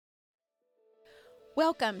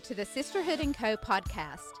Welcome to the Sisterhood & Co.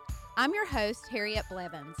 podcast. I'm your host, Harriet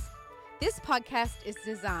Blevins. This podcast is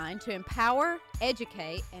designed to empower,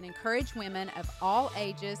 educate, and encourage women of all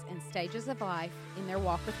ages and stages of life in their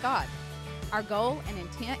walk with God. Our goal and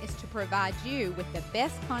intent is to provide you with the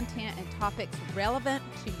best content and topics relevant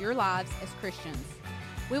to your lives as Christians.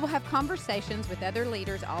 We will have conversations with other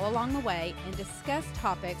leaders all along the way and discuss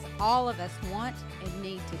topics all of us want and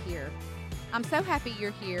need to hear. I'm so happy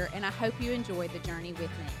you're here, and I hope you enjoy the journey with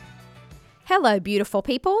me. Hello, beautiful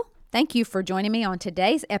people. Thank you for joining me on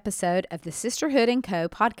today's episode of the Sisterhood & Co.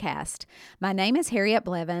 podcast. My name is Harriet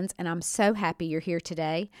Blevins, and I'm so happy you're here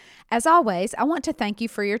today. As always, I want to thank you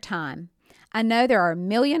for your time. I know there are a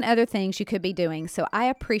million other things you could be doing, so I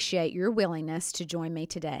appreciate your willingness to join me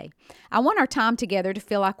today. I want our time together to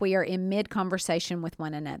feel like we are in mid-conversation with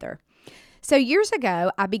one another. So years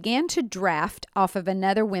ago, I began to draft off of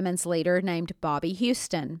another women's leader named Bobbie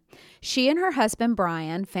Houston. She and her husband,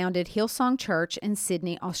 Brian, founded Hillsong Church in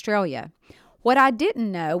Sydney, Australia. What I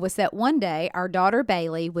didn't know was that one day our daughter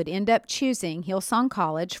Bailey would end up choosing Hillsong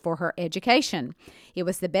College for her education. It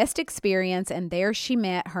was the best experience, and there she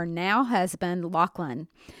met her now husband, Lachlan.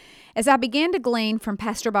 As I began to glean from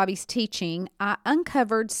Pastor Bobbie's teaching, I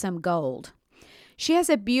uncovered some gold. She has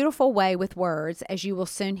a beautiful way with words, as you will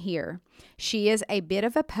soon hear. She is a bit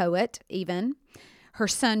of a poet, even. Her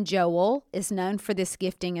son Joel is known for this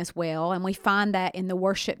gifting as well, and we find that in the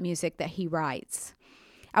worship music that he writes.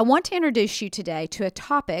 I want to introduce you today to a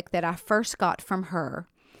topic that I first got from her.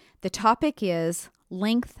 The topic is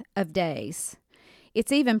length of days.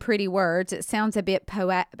 It's even pretty words. It sounds a bit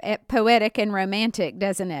poetic and romantic,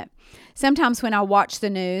 doesn't it? Sometimes when I watch the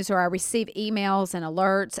news or I receive emails and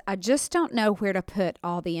alerts, I just don't know where to put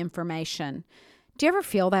all the information. Do you ever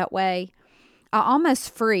feel that way? I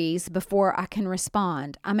almost freeze before I can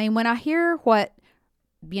respond. I mean, when I hear what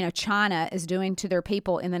China is doing to their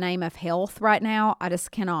people in the name of health right now, I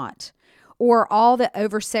just cannot. Or all the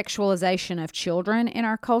over-sexualization of children in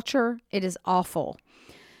our culture, it is awful.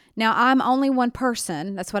 Now, I'm only one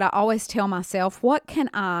person. That's what I always tell myself. What can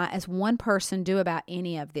I, as one person, do about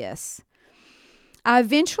any of this? I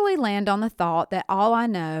eventually land on the thought that all I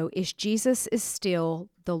know is Jesus is still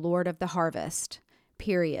the Lord of the harvest,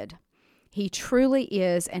 period. He truly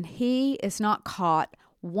is, and he is not caught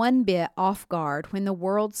one bit off guard when the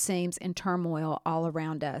world seems in turmoil all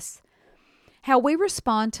around us. How we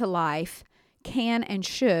respond to life can and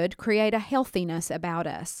should create a healthiness about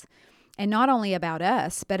us. And not only about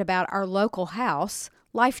us, but about our local house,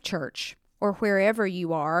 Life Church, or wherever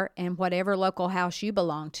you are and whatever local house you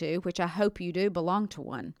belong to, which I hope you do belong to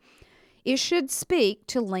one. It should speak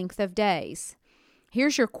to length of days.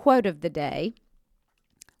 Here's your quote of the day.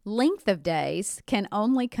 Length of days can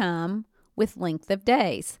only come with length of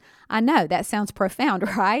days. I know that sounds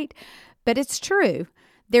profound, right? But it's true.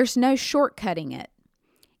 There's no shortcutting it.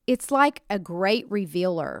 It's like a great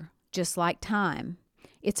revealer, just like time.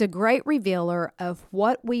 It's a great revealer of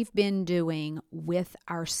what we've been doing with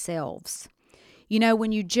ourselves. You know,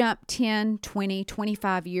 when you jump 10, 20,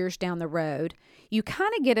 25 years down the road, you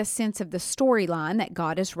kind of get a sense of the storyline that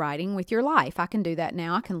God is writing with your life. I can do that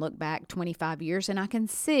now. I can look back 25 years and I can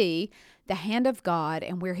see the hand of God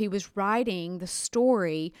and where he was writing the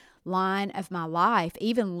storyline of my life,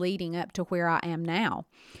 even leading up to where I am now.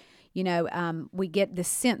 We get the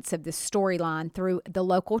sense of the storyline through the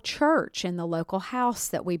local church and the local house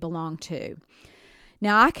that we belong to.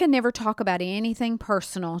 Now, I can never talk about anything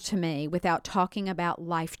personal to me without talking about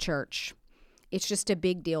Life Church. It's just a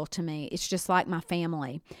big deal to me. It's just like my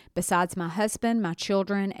family. Besides my husband, my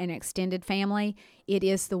children, and extended family, it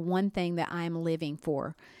is the one thing that I am living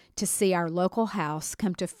for, to see our local house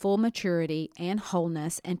come to full maturity and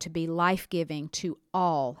wholeness and to be life-giving to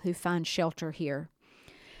all who find shelter here.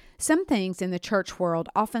 Some things in the church world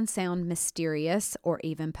often sound mysterious or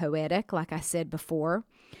even poetic, like I said before.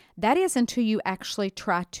 That is until you actually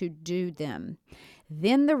try to do them.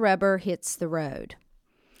 Then the rubber hits the road.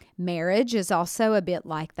 Marriage is also a bit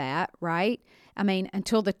like that, right? I mean,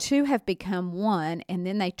 until the two have become one and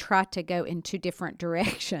then they try to go in two different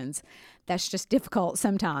directions. That's just difficult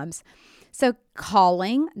sometimes. So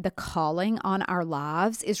the calling on our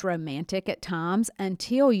lives is romantic at times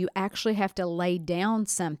until you actually have to lay down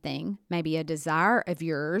something, maybe a desire of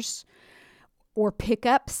yours, or pick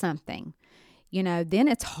up something. Then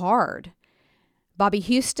it's hard. Bobbie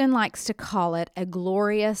Houston likes to call it a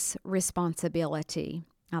glorious responsibility.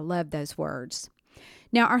 I love those words.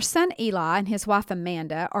 Now, our son Eli and his wife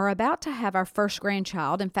Amanda are about to have our first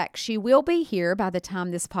grandchild. In fact, she will be here by the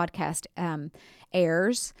time this podcast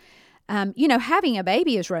airs. Having a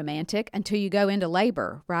baby is romantic until you go into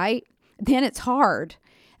labor, right? Then it's hard.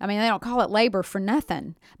 I mean, they don't call it labor for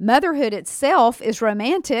nothing. Motherhood itself is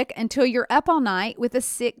romantic until you're up all night with a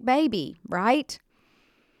sick baby, right?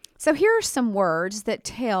 So here are some words that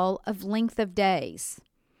tell of length of days.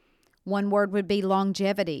 One word would be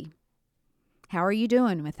longevity. How are you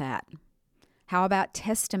doing with that? How about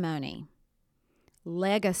testimony?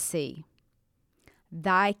 Legacy.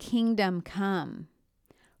 Thy kingdom come.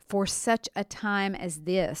 For such a time as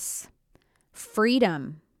this.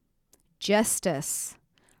 Freedom. Justice.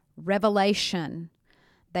 Revelation.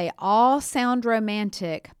 They all sound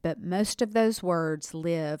romantic, but most of those words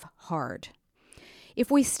live hard. If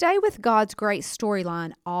we stay with God's great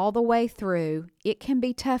storyline all the way through, it can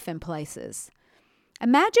be tough in places.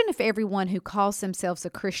 Imagine if everyone who calls themselves a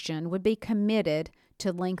Christian would be committed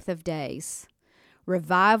to length of days.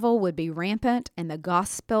 Revival would be rampant and the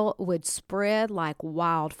gospel would spread like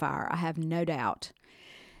wildfire, I have no doubt.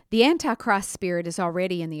 The Antichrist spirit is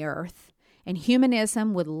already in the earth, and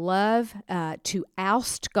humanism would love to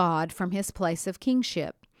oust God from his place of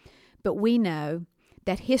kingship. But we know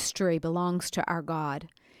that history belongs to our God.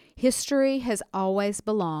 History has always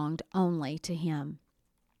belonged only to him.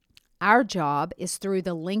 Our job is through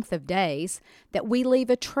the length of days that we leave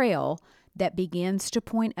a trail that begins to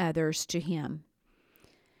point others to him.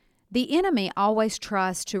 The enemy always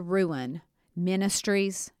tries to ruin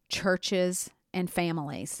ministries, churches, and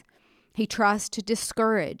families. He tries to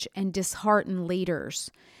discourage and dishearten leaders.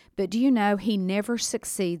 But do you know he never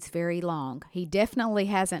succeeds very long? He definitely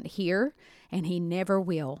hasn't here, and he never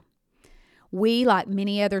will. We, like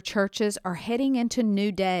many other churches, are heading into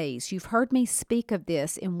new days. You've heard me speak of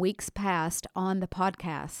this in weeks past on the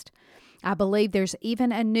podcast. I believe there's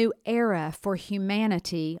even a new era for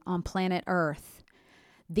humanity on planet Earth.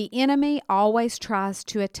 The enemy always tries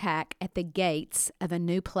to attack at the gates of a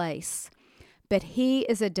new place, but he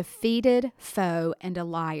is a defeated foe and a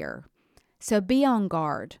liar. So be on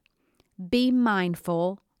guard. Be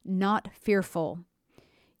mindful, not fearful.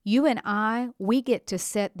 You and I, we get to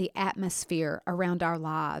set the atmosphere around our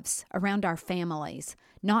lives, around our families,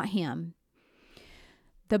 not him.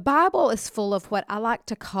 The Bible is full of what I like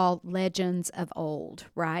to call legends of old,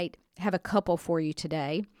 right? I have a couple for you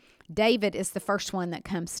today. David is the first one that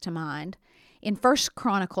comes to mind. In 1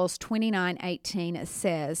 Chronicles 29:18, it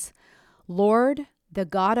says, Lord, the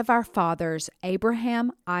God of our fathers,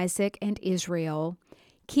 Abraham, Isaac, and Israel,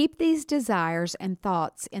 keep these desires and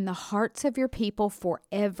thoughts in the hearts of your people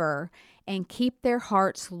forever, and keep their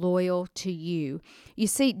hearts loyal to you. You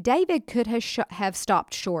see, David could have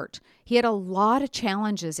stopped short. He had a lot of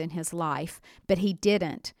challenges in his life, but he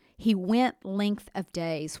didn't. He went length of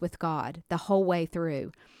days with God the whole way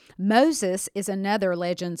through. Moses is another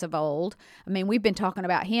legends of old. I mean, we've been talking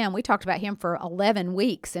about him. We talked about him for 11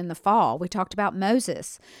 weeks in the fall. We talked about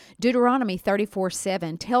Moses. Deuteronomy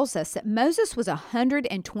 34:7 tells us that Moses was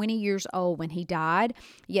 120 years old when he died,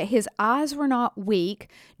 yet his eyes were not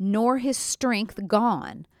weak, nor his strength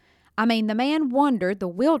gone. I mean, the man wandered the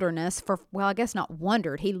wilderness for, well, I guess not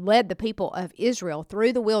wandered. He led the people of Israel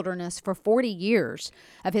through the wilderness for 40 years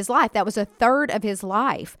of his life. That was a third of his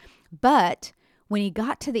life. But when he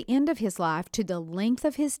got to the end of his life, to the length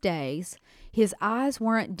of his days, his eyes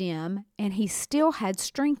weren't dim and he still had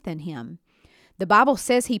strength in him. The Bible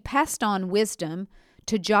says he passed on wisdom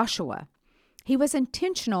to Joshua. He was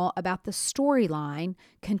intentional about the storyline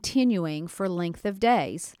continuing for length of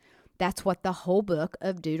days. That's what the whole book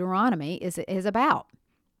of Deuteronomy is about.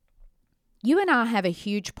 You and I have a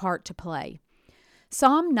huge part to play.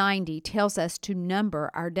 Psalm 90 tells us to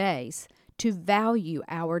number our days, to value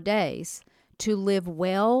our days, to live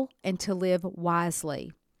well and to live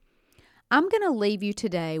wisely. I'm going to leave you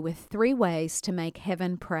today with 3 ways to make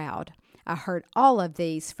heaven proud. I heard all of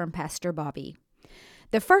these from Pastor Bobby.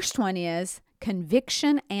 The first one is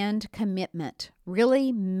conviction and commitment,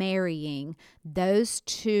 really marrying those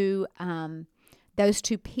two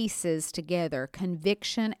pieces together,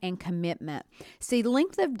 conviction and commitment. See,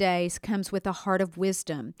 length of days comes with a heart of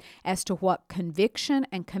wisdom as to what conviction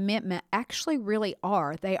and commitment actually really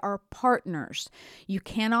are. They are partners. You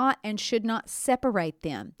cannot and should not separate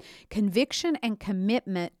them. Conviction and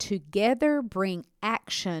commitment together bring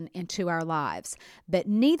action into our lives, but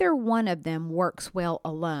neither one of them works well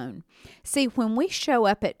alone. See, when we show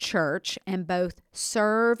up at church and both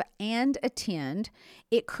serve and attend,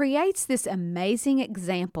 it creates this amazing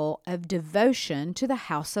example of devotion to the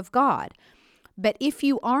house of God. But if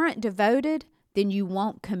you aren't devoted, then you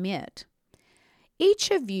won't commit.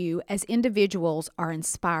 Each of you as individuals are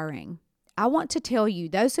inspiring. I want to tell you,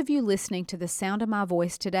 those of you listening to the sound of my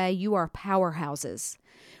voice today, you are powerhouses.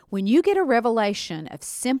 When you get a revelation of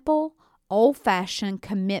simple, old-fashioned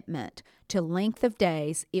commitment to length of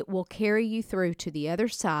days, it will carry you through to the other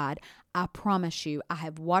side. I promise you, I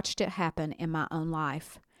have watched it happen in my own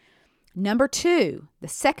life. Number 2, the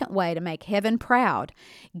second way to make heaven proud,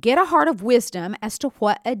 get a heart of wisdom as to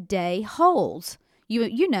what a day holds.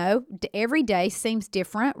 You know, every day seems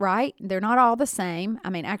different, right? They're not all the same. I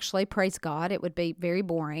mean, actually, praise God, it would be very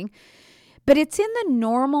boring. But it's in the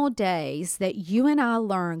normal days that you and I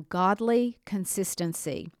learn godly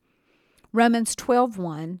consistency. Romans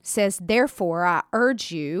 12:1 says, "Therefore I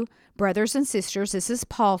urge you, brothers and sisters," this is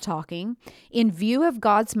Paul talking, "in view of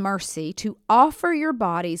God's mercy, to offer your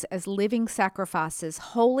bodies as living sacrifices,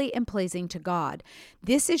 holy and pleasing to God.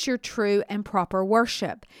 This is your true and proper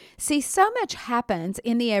worship." See, so much happens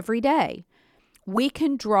in the everyday. We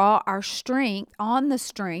can draw our strength on the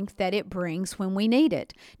strength that it brings when we need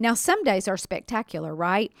it. Now, some days are spectacular,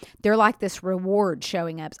 right? They're like this reward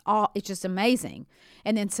showing up. It's just amazing.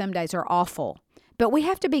 And then some days are awful. But we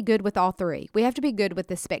have to be good with all three. We have to be good with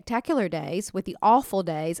the spectacular days, with the awful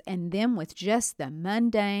days, and then with just the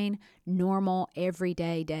mundane, normal,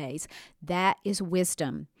 everyday days. That is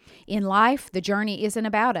wisdom. In life, the journey isn't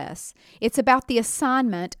about us. It's about the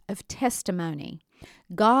assignment of testimony.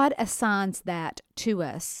 God assigns that to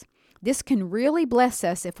us. This can really bless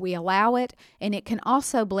us if we allow it, and it can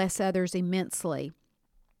also bless others immensely.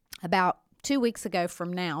 About 2 weeks ago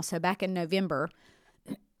from now, so back in November,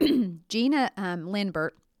 Gina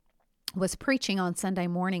Lindbergh was preaching on Sunday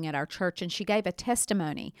morning at our church, and she gave a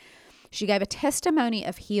testimony. She gave a testimony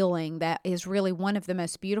of healing that is really one of the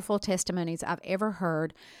most beautiful testimonies I've ever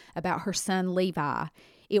heard about her son Levi.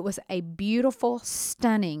 It was a beautiful,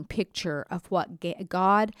 stunning picture of what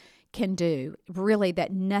God can do, really,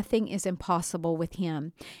 that nothing is impossible with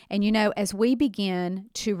him. And you know, as we begin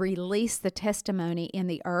to release the testimony in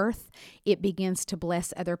the earth, it begins to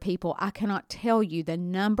bless other people. I cannot tell you the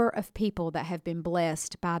number of people that have been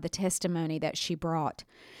blessed by the testimony that she brought.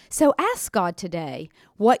 So ask God today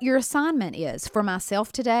what your assignment is. For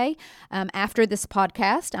myself today, after this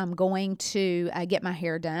podcast, I'm going to get my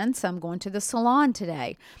hair done, so I'm going to the salon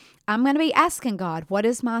today. I'm going to be asking God, what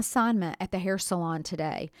is my assignment at the hair salon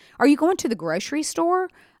today? Are you going to the grocery store?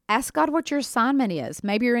 Ask God what your assignment is.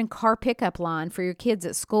 Maybe you're in car pickup line for your kids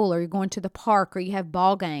at school, or you're going to the park, or you have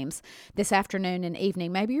ball games this afternoon and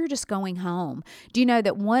evening. Maybe you're just going home. Do you know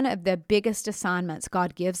that one of the biggest assignments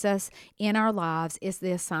God gives us in our lives is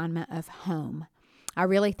the assignment of home? I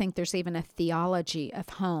really think there's even a theology of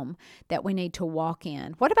home that we need to walk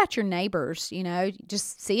in. What about your neighbors? You know,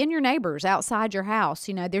 just seeing your neighbors outside your house.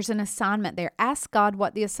 You know, there's an assignment there. Ask God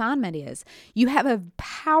what the assignment is. You have a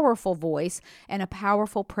powerful voice and a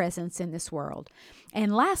powerful presence in this world.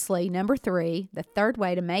 And lastly, number 3, the third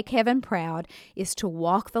way to make heaven proud is to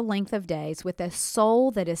walk the length of days with a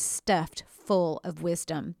soul that is stuffed full of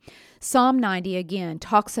wisdom. Psalm 90 again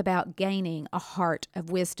talks about gaining a heart of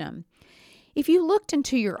wisdom. If you looked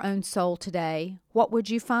into your own soul today, what would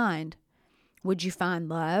you find? Would you find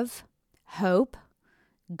love, hope,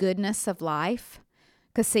 goodness of life?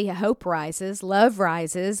 Because see, hope rises, love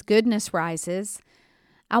rises, goodness rises.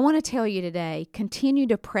 I want to tell you today, continue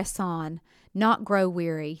to press on, not grow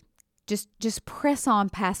weary. Just press on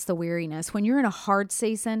past the weariness. When you're in a hard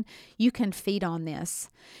season, you can feed on this.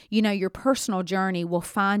 You know, your personal journey will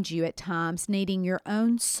find you at times needing your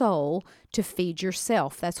own soul to feed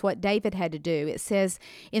yourself. That's what David had to do. It says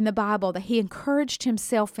in the Bible that he encouraged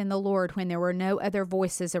himself in the Lord when there were no other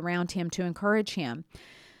voices around him to encourage him.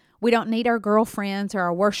 We don't need our girlfriends or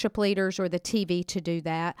our worship leaders or the TV to do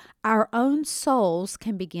that. Our own souls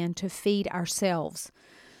can begin to feed ourselves.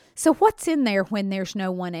 So what's in there when there's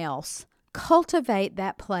no one else? Cultivate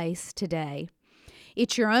that place today.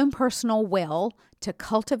 It's your own personal well to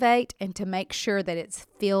cultivate and to make sure that it's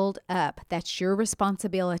filled up. That's your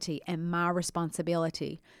responsibility and my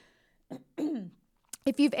responsibility.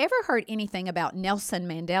 If you've ever heard anything about Nelson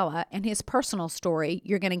Mandela and his personal story,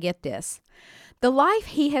 you're going to get this. The life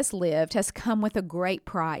he has lived has come with a great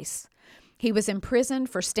price. He was imprisoned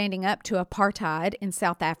for standing up to apartheid in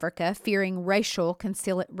South Africa, fearing racial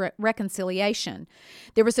reconciliation.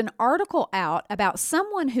 There was an article out about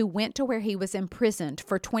someone who went to where he was imprisoned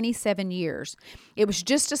for 27 years. It was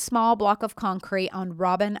just a small block of concrete on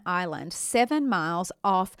Robben Island, 7 miles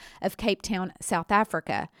off of Cape Town, South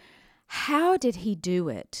Africa. How did he do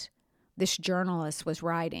it? This journalist was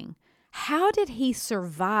writing. How did he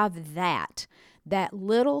survive that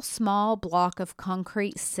little small block of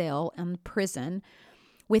concrete cell in prison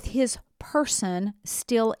with his person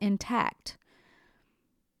still intact?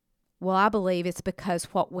 Well, I believe it's because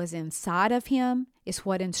what was inside of him is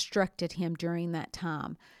what instructed him during that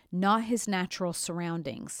time, not his natural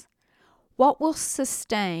surroundings. What will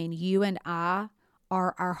sustain you and I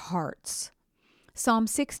are our hearts. Psalm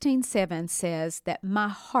 16:7 says that my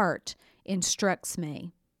heart instructs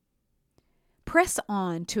me. Press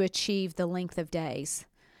on to achieve the length of days.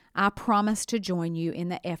 I promise to join you in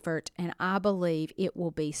the effort, and I believe it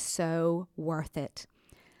will be so worth it.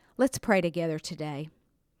 Let's pray together today.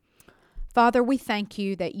 Father, we thank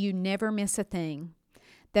you that you never miss a thing,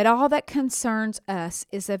 that all that concerns us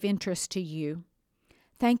is of interest to you.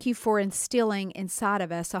 Thank you for instilling inside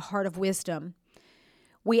of us a heart of wisdom.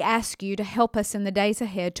 We ask you to help us in the days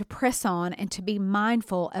ahead to press on and to be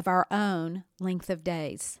mindful of our own length of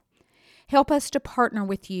days. Help us to partner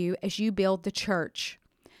with you as you build the church.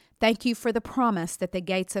 Thank you for the promise that the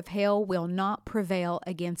gates of hell will not prevail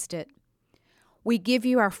against it. We give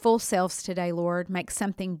you our full selves today, Lord. Make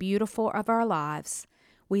something beautiful of our lives.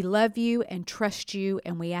 We love you and trust you,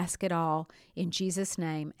 and we ask it all in Jesus'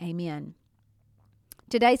 name. Amen.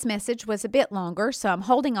 Today's message was a bit longer, so I'm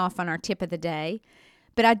holding off on our tip of the day.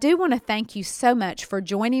 But I do want to thank you so much for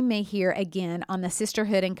joining me here again on the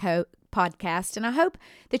Sisterhood & Co. podcast, and I hope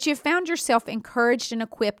that you've found yourself encouraged and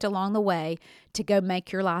equipped along the way to go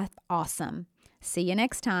make your life awesome. See you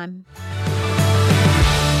next time.